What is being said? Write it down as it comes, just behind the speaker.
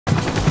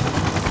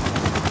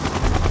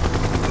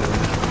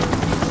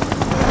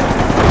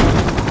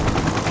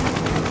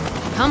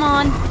Come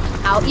on,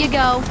 out you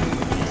go.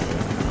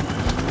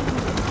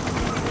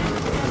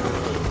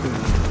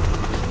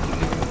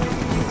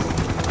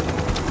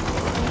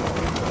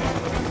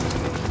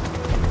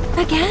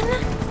 Again?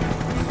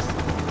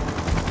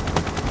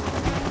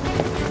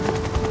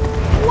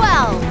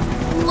 Well,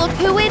 look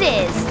who it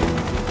is.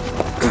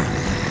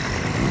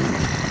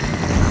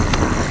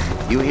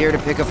 You here to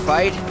pick a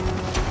fight?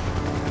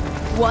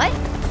 What?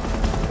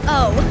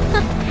 Oh,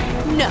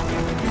 no.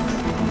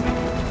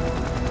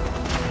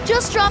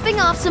 Just dropping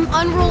off some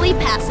unruly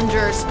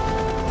passengers.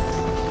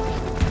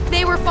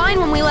 They were fine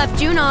when we left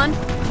Junon,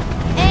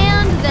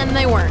 and then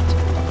they weren't.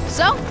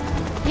 So,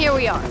 here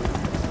we are.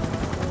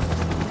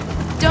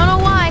 Don't know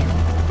why.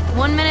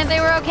 One minute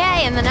they were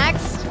okay, and the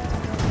next...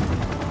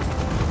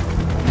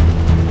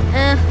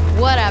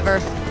 whatever.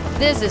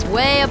 This is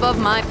way above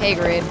my pay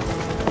grade.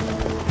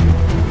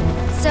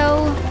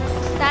 So,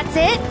 that's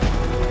it?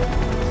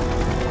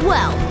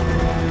 Well,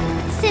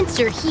 since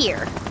you're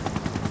here...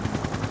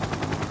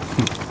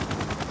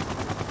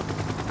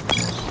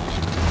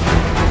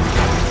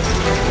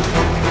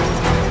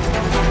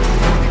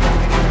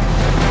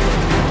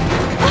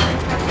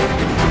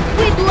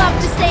 We'd love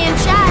to stay and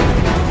chat,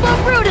 but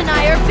Rude and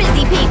I are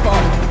busy people.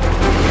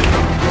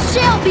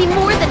 She'll be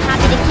more than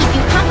happy to keep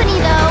you company,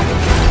 though.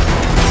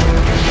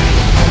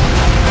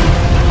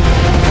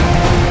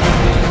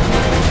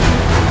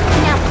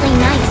 Now play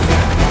nice,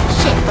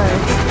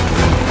 shitbirds.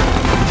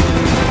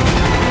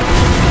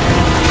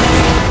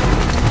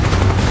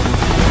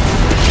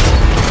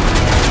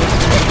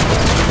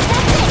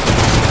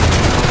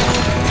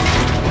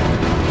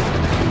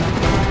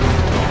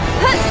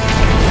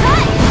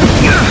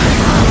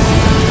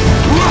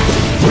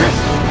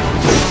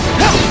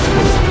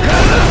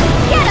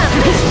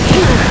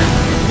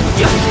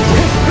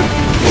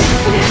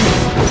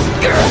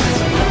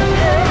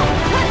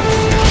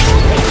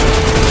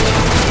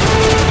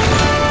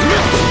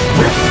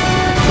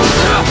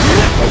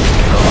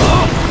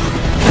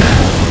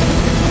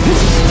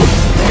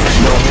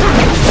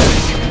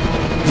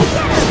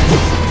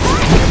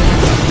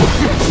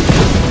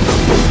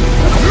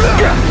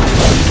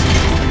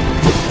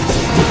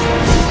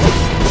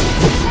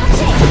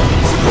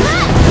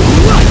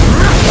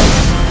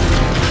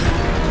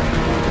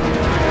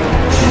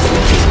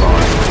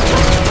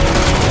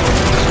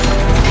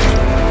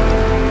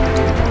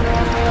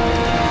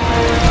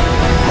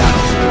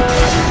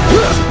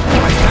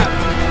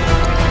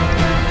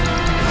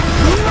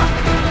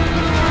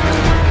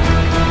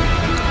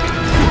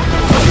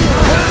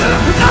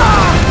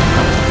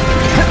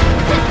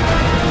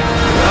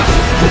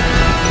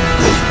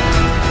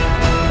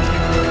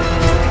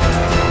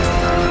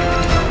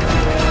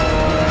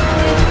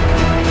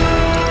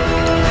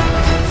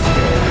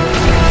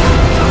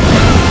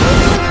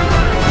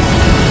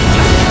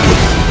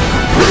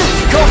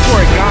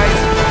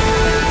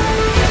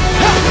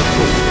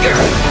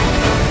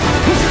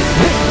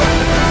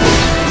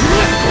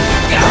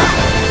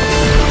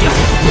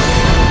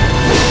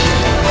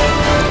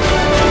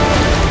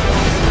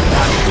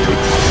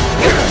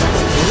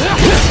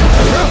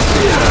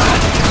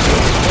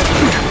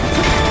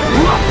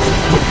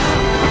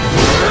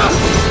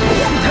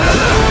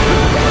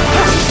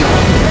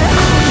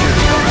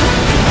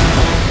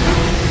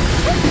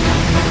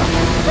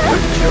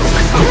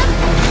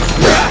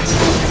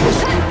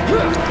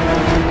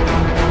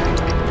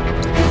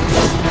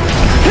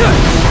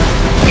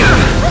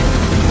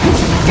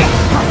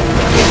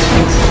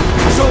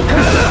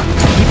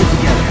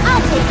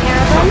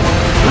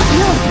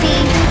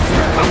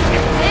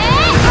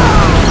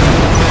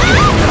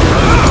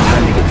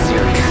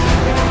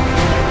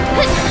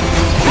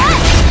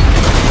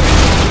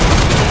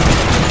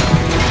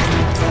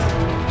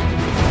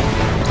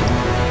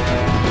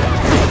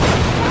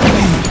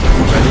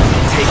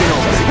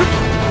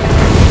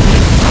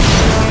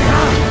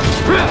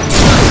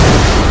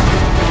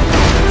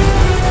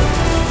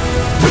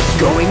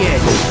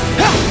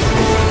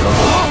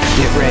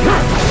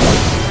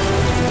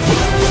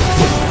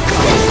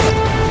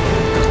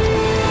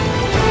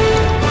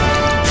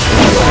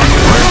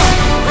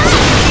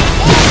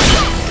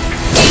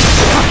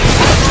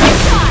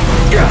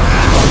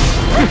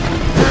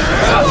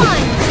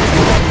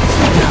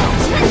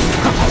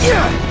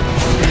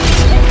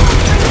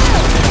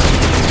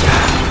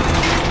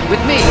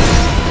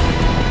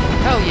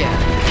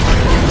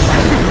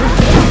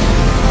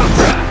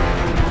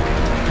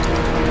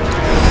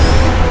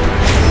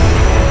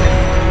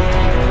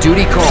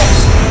 Duty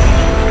calls.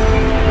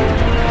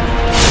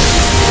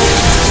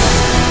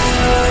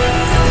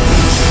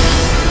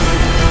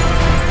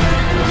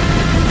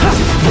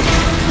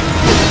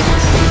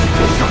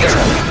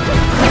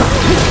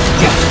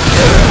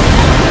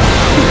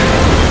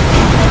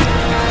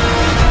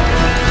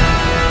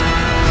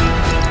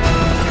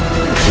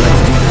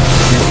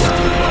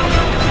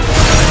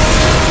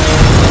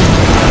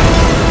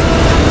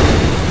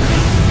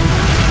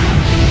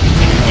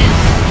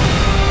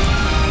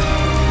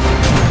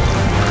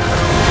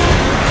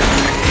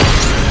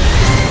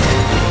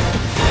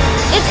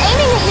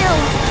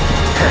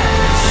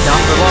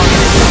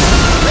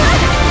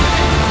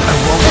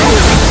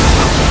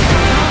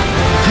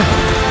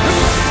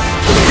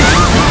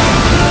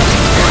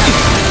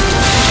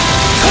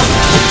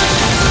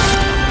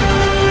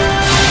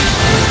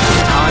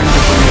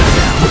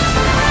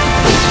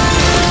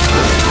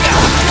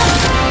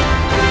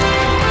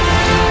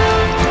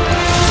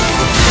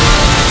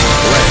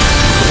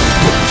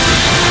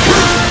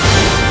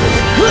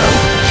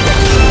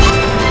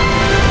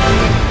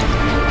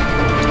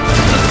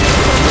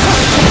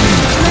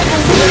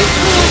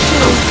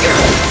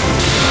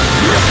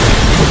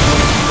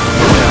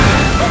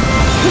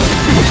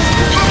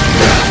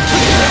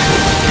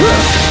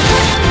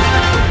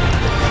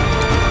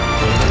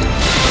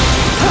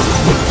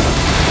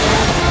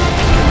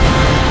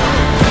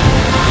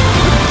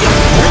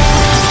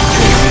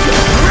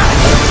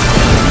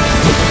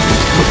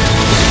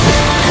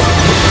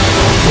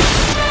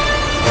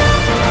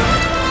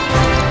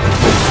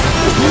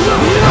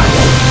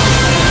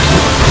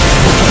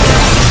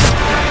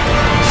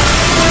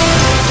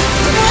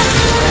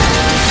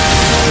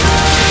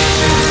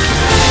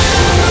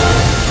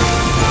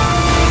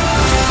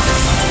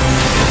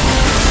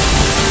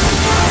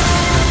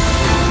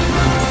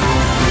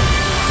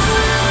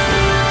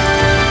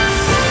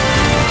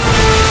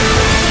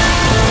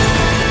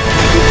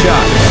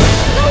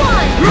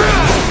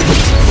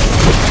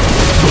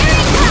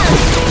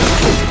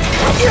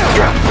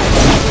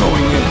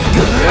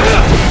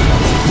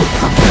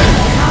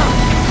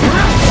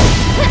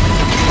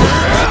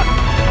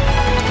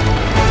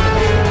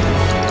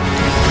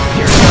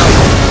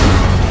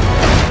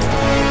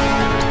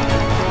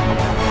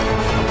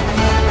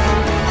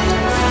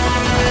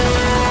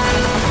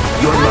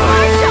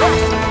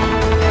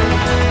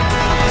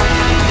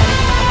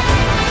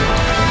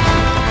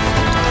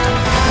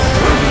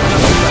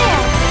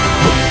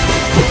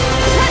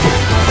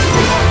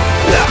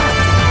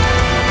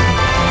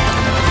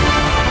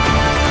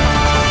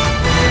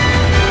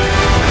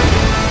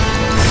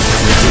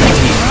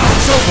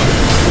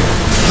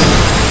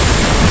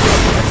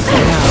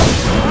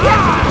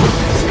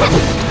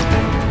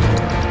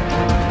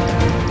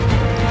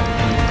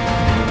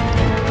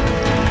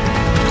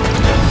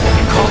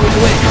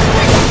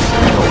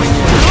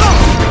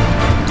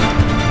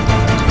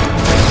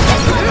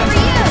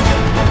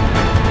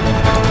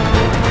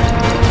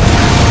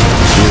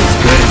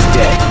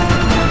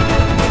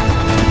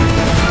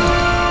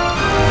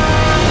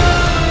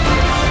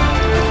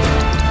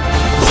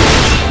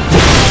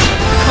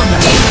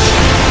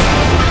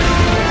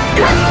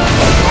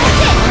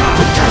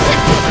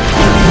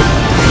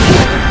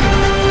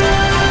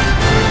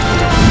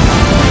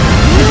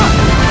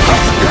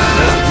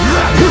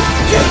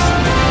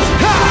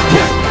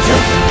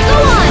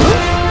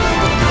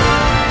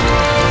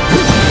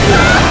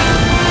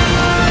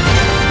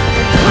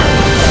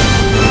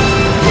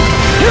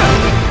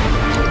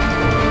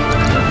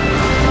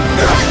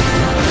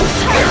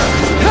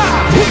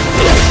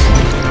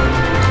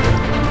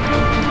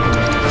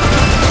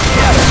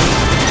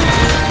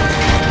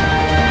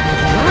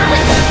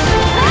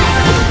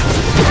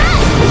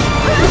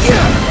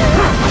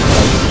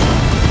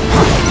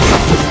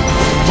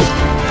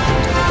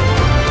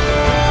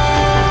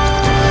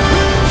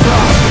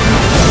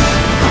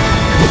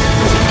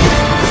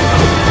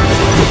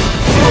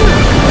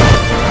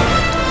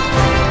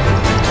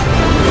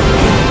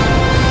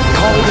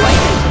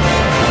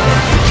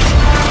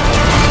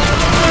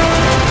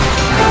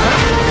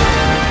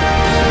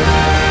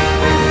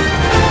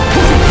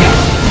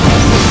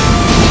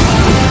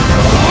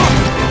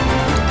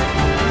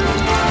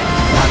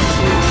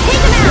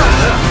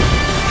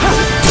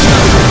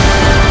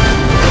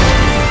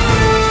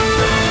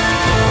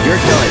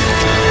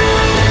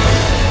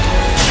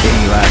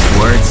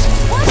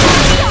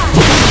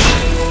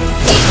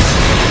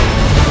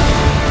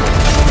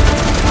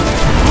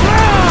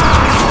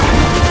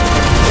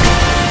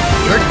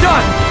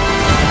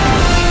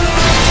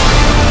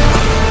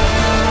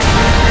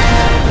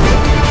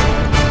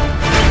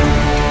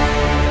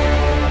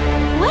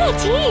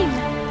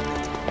 insane!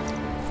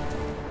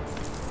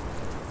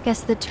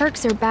 Guess the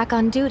Turks are back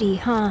on duty,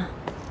 huh?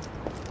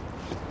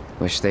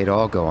 Wish they'd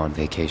all go on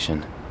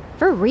vacation.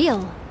 For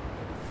real.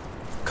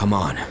 Come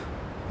on.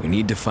 We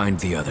need to find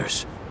the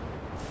others.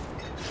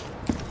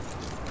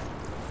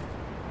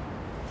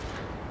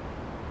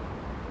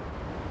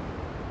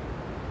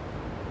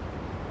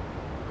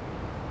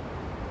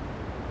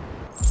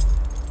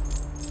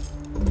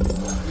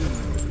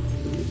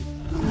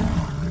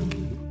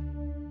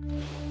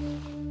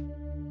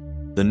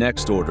 The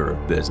next order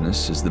of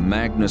business is the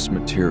Magnus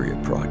Materia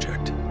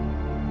Project.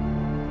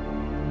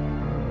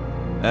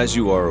 As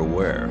you are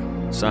aware,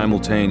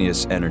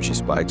 simultaneous energy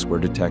spikes were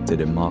detected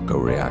in Mako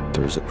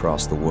reactors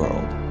across the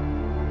world.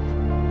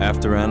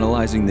 After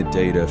analyzing the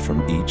data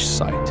from each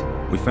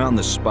site, we found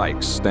the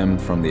spikes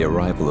stemmed from the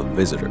arrival of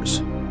visitors,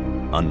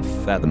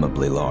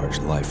 unfathomably large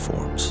life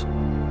forms.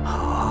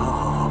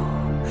 Oh,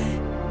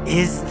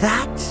 is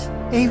that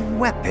a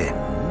weapon?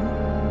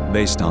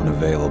 Based on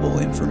available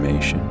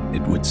information,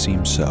 it would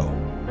seem so.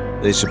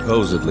 They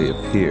supposedly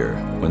appear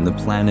when the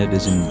planet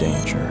is in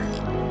danger.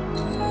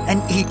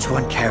 And each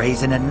one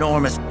carries an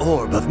enormous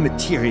orb of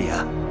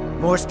materia.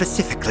 More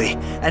specifically,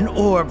 an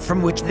orb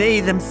from which they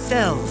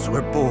themselves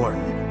were born.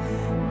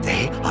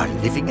 They are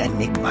living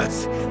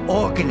enigmas,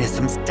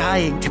 organisms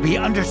dying to be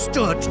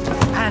understood.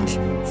 And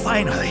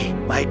finally,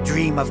 my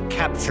dream of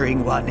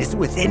capturing one is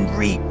within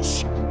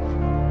reach.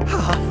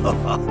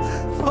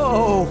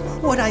 Oh,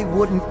 what I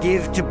wouldn't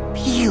give to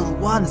peel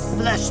one's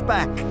flesh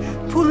back,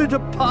 pull it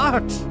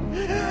apart,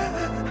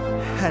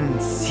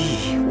 and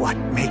see what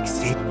makes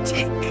it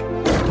tick.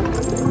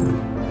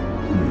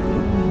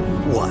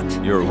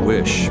 What? Your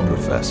wish,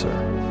 Professor,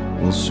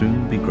 will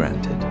soon be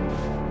granted.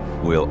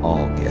 We'll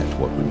all get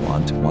what we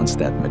want once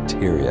that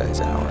materia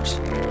is ours.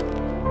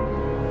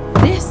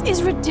 This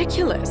is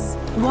ridiculous.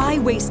 Why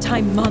waste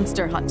time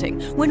monster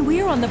hunting when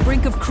we're on the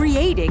brink of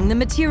creating the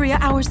materia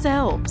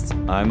ourselves?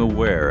 I'm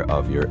aware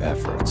of your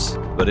efforts,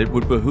 but it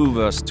would behoove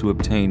us to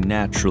obtain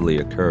naturally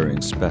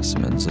occurring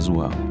specimens as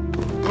well.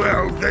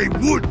 Well, they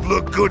would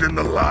look good in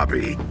the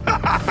lobby.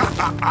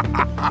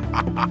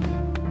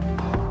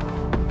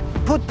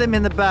 Put them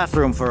in the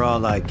bathroom for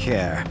all I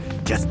care.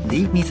 Just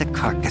leave me the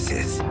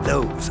carcasses.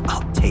 Those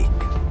I'll take.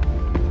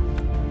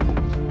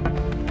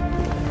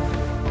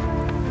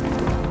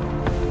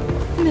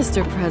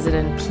 Mr.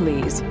 President,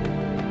 please.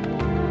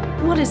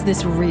 What is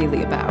this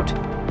really about?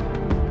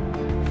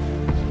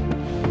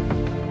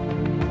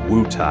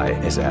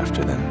 Wutai is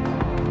after them.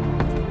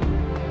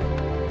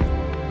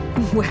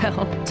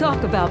 Well,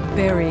 talk about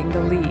burying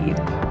the lead.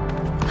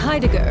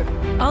 Heidegger,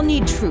 I'll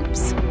need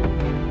troops.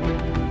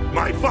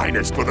 My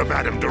finest for the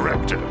Madam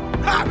Director.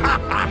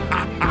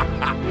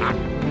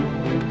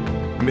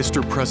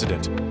 Mr.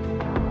 President,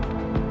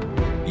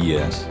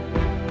 Yes?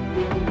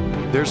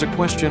 there's a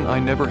question I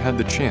never had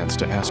the chance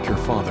to ask your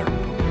father.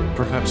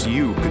 Perhaps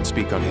you could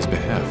speak on his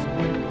behalf.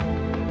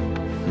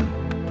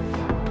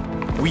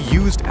 We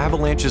used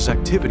Avalanche's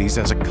activities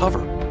as a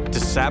cover to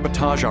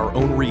sabotage our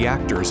own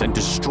reactors and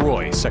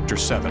destroy Sector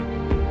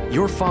 7.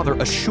 Your father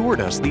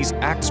assured us these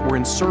acts were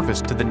in service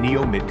to the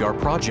Neo-Midgar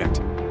project.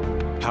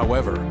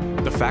 However,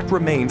 the fact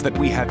remains that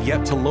we have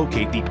yet to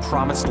locate the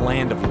promised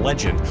land of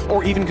legend,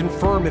 or even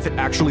confirm if it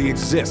actually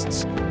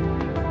exists.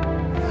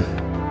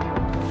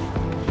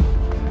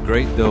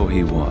 Great though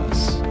he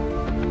was,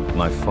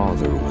 my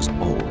father was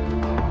old.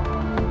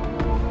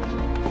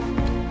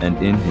 And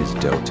in his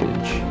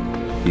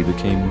dotage, he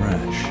became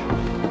rash.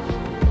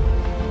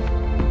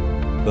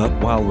 But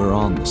while we're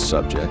on the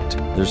subject,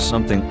 there's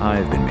something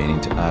I've been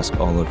meaning to ask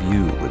all of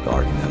you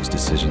regarding those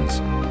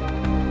decisions.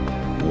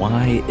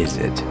 Why is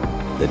it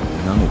that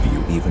none of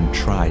you even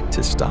tried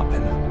to stop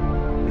him?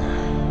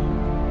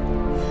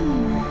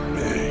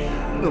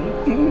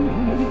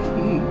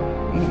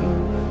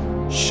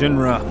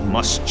 Shinra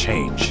must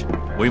change.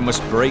 We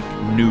must break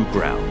new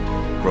ground,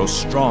 grow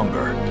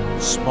stronger,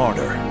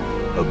 smarter,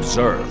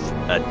 observe,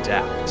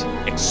 adapt,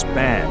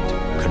 expand,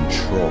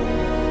 control.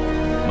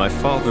 My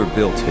father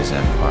built his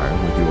empire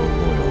with your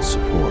loyal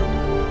support,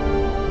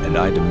 and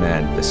I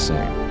demand the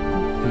same.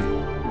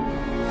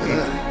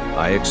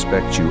 I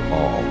expect you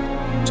all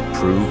to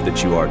prove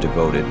that you are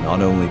devoted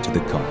not only to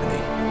the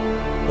company,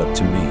 but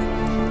to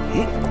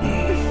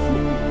me.